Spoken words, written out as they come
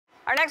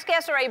Our next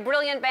guests are a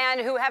brilliant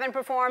band who haven't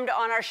performed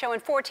on our show in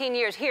 14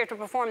 years, here to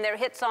perform their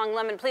hit song,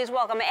 Lemon. Please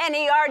welcome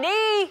N.E.R.D.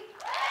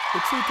 The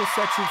truth will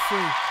set you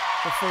free,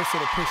 but first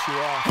it'll push you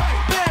off.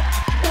 Hey,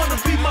 bitch, wanna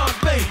be my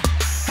babe.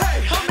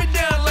 Hey, hold me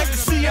down like the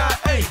CIA.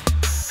 Hey,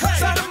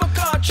 side of my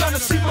car trying to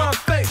see my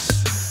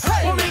face.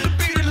 Hey, want me to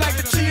beat it like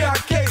the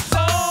TIK.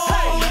 Oh,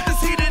 hey, if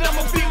it's heated,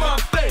 I'ma be my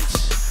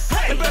face.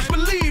 Hey, and best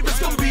believe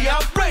it's gonna be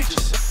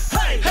outrageous.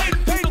 Hey,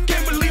 hating people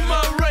can't believe my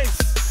race.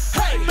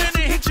 Hey, man,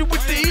 they hit you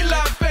with the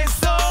Eli face.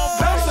 Oh,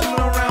 bouncing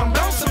around,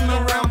 bouncing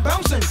around,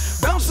 bouncing,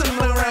 bouncing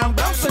around,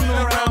 bouncing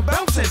around,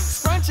 bouncing,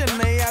 scrunching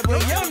they eyes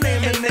with your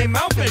name in they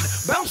mouth,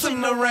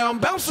 bouncing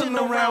around, bouncing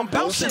around,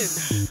 bouncing.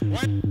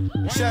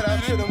 Shout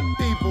out to them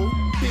people.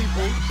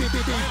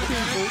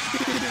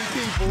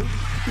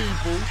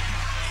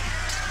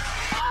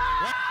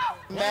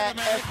 Mad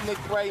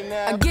ethnic right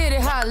now. I get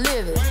it how I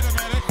live it.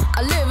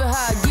 I live it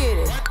how I get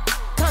it.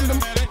 Come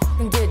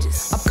to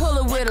digits. I pull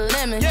it with a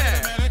lemon.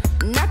 Yeah.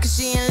 Not cause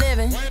she ain't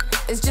living.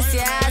 It's just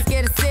your eyes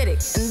get acidic.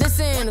 And this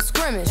ain't a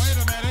scrimmage.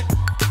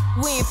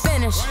 We ain't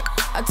finished.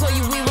 I told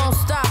you we won't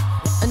stop.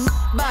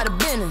 By the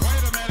business.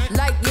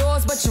 Like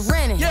yours, but you're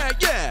renting. Yeah,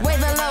 yeah. Wave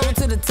it low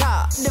to the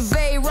top. The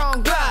very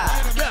wrong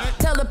glide. Yeah.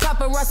 Tell the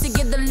paparazzi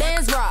get the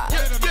lens right.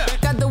 Yeah, yeah.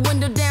 Got the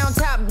window down,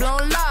 top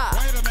blown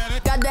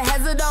live. Got the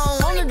hazard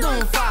on the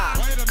doom fire.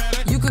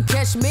 You could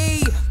catch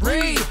me,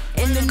 breathe,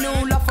 in the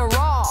new La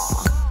Ferrari.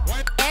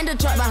 And the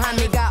truck behind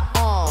me got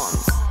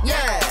arms.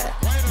 Yeah,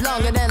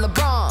 longer than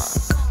LeBron.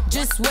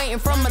 Just waiting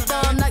from my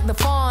thumb like the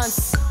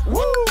fawns.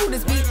 Woo,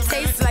 this beat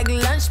tastes like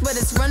lunch, but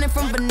it's running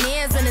from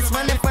veneers and it's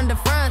running from the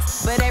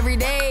fronts. But every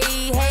day,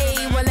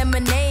 hey, well,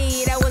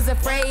 lemonade. I was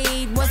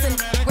afraid, wasn't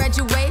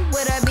graduate,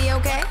 would I be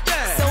okay?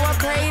 Yeah. So I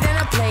prayed and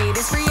I played.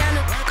 It's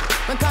Rihanna,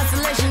 my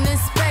constellation in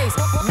space.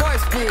 Warp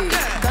speed,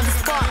 got the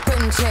spark,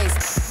 couldn't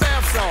chase.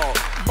 Bath salt,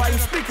 biting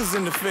speakers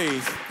in the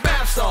face.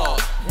 Bath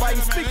salt,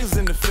 biting speakers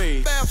in the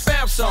face.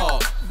 Bath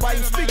salt,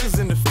 biting speakers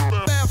in the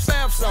face.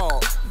 Bath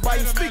salt,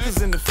 biting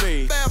speakers in the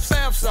face.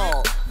 Bath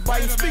salt,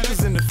 biting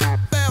speakers in the face.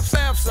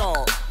 Bath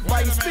salt,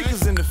 biting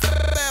speakers in the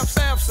face.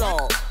 Bath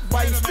salt,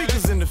 biting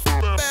speakers in the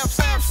face.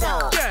 Bath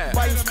salt,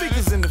 biting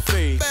speakers in the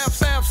face.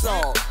 Bath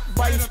salt,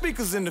 biting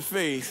speakers in the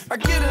face. I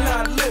get it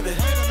how I live it.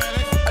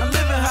 I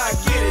live it how I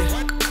get it.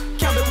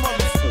 Count the mother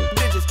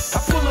digits. I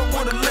pull up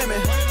with a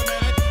limit.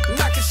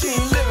 Not cause she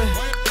ain't living.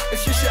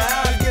 It's just your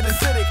eyes get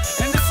acidic.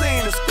 And this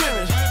ain't a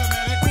scrimmage.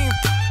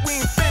 We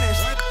ain't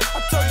finished.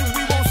 I told you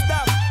we won't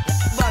stop.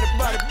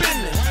 By the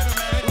business.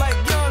 Like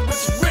yours, but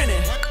you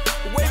renting.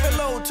 Wave it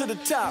low to the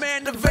top.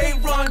 Man, the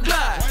vape run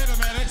glide.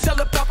 Tell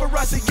the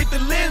paparazzi get the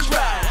lens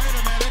right.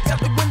 Got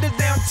the window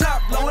down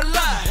top, blowing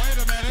light.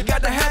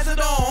 Got the hazard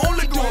on,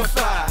 only going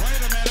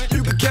 5.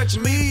 You can catch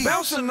me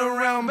bouncing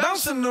around,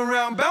 bouncing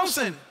around,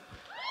 bouncing.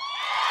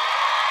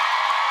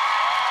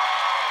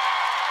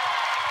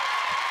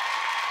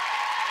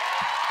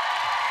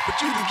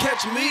 But you can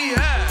catch me,